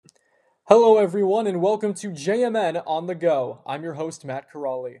Hello, everyone, and welcome to JMN On The Go. I'm your host, Matt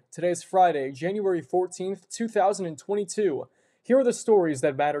Corrali. Today is Friday, January 14th, 2022. Here are the stories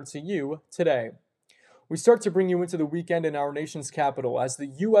that matter to you today. We start to bring you into the weekend in our nation's capital as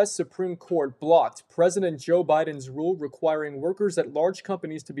the U.S. Supreme Court blocked President Joe Biden's rule requiring workers at large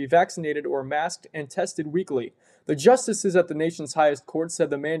companies to be vaccinated or masked and tested weekly. The justices at the nation's highest court said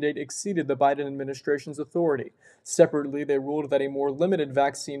the mandate exceeded the Biden administration's authority. Separately, they ruled that a more limited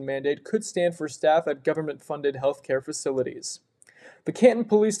vaccine mandate could stand for staff at government-funded healthcare facilities. The Canton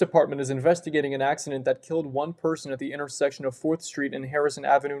Police Department is investigating an accident that killed one person at the intersection of 4th Street and Harrison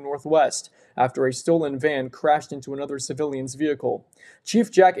Avenue Northwest after a stolen van crashed into another civilian's vehicle. Chief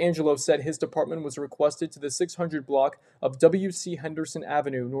Jack Angelo said his department was requested to the 600 block of W.C. Henderson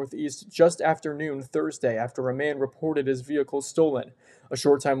Avenue Northeast just after noon Thursday after a man reported his vehicle stolen. A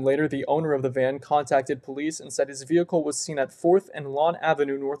short time later, the owner of the van contacted police and said his vehicle was seen at 4th and Lawn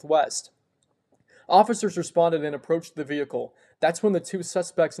Avenue Northwest. Officers responded and approached the vehicle. That's when the two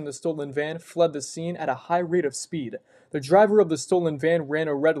suspects in the stolen van fled the scene at a high rate of speed. The driver of the stolen van ran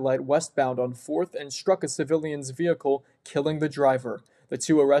a red light westbound on 4th and struck a civilian's vehicle, killing the driver. The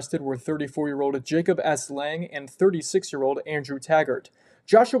two arrested were 34-year-old Jacob S. Lang and 36-year-old Andrew Taggart.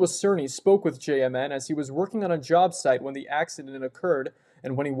 Joshua Cerny spoke with JMN as he was working on a job site when the accident occurred,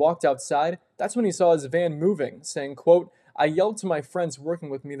 and when he walked outside, that's when he saw his van moving, saying, quote, "I yelled to my friends working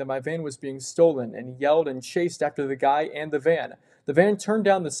with me that my van was being stolen and yelled and chased after the guy and the van. The van turned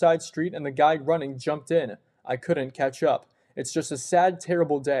down the side street and the guy running jumped in. I couldn't catch up. It's just a sad,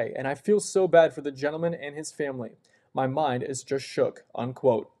 terrible day, and I feel so bad for the gentleman and his family. My mind is just shook,"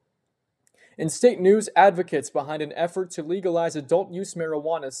 unquote. In state news, advocates behind an effort to legalize adult-use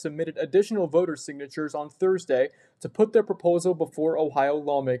marijuana submitted additional voter signatures on Thursday to put their proposal before Ohio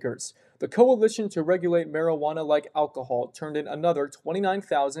lawmakers. The Coalition to Regulate Marijuana Like Alcohol turned in another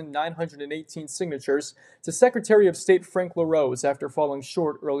 29,918 signatures to Secretary of State Frank LaRose after falling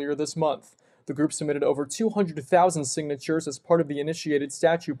short earlier this month. The group submitted over 200,000 signatures as part of the initiated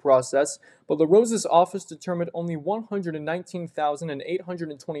statute process, but LaRose's office determined only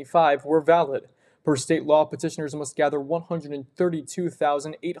 119,825 were valid. Per state law, petitioners must gather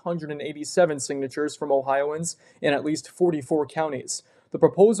 132,887 signatures from Ohioans in at least 44 counties. The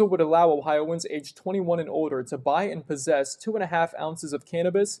proposal would allow Ohioans aged 21 and older to buy and possess 2.5 ounces of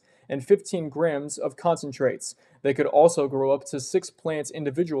cannabis and 15 grams of concentrates. They could also grow up to 6 plants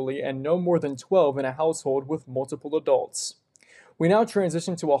individually and no more than 12 in a household with multiple adults. We now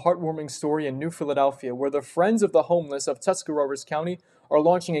transition to a heartwarming story in New Philadelphia, where the Friends of the Homeless of Tuscarawas County are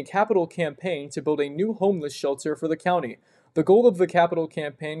launching a capital campaign to build a new homeless shelter for the county. The goal of the capital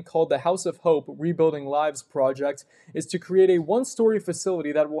campaign, called the House of Hope Rebuilding Lives Project, is to create a one-story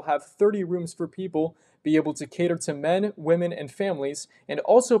facility that will have 30 rooms for people, be able to cater to men, women, and families, and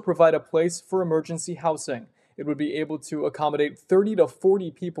also provide a place for emergency housing. It would be able to accommodate 30 to 40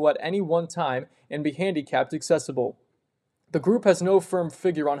 people at any one time and be handicapped accessible. The group has no firm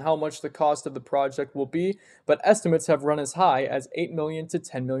figure on how much the cost of the project will be, but estimates have run as high as $8 million to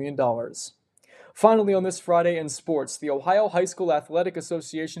 $10 million. Finally, on this Friday in sports, the Ohio High School Athletic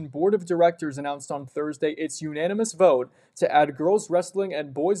Association Board of Directors announced on Thursday its unanimous vote to add girls wrestling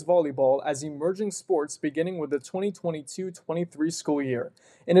and boys volleyball as emerging sports beginning with the 2022-23 school year.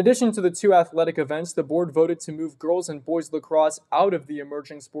 In addition to the two athletic events, the board voted to move girls and boys lacrosse out of the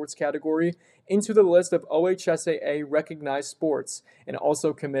emerging sports category into the list of OHSAA recognized sports, and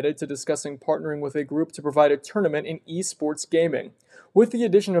also committed to discussing partnering with a group to provide a tournament in esports gaming. With the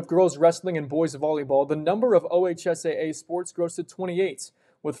addition of girls wrestling and boys volleyball, the number of OHSAA sports grows to 28,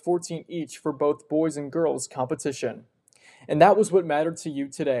 with 14 each for both boys and girls competition. And that was what mattered to you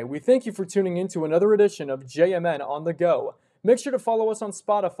today. We thank you for tuning in to another edition of JMN On The Go. Make sure to follow us on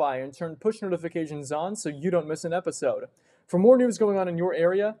Spotify and turn push notifications on so you don't miss an episode. For more news going on in your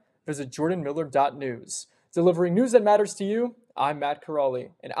area, visit jordanmiller.news. Delivering news that matters to you, I'm Matt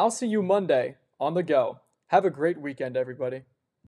Corrali, and I'll see you Monday on The Go. Have a great weekend, everybody.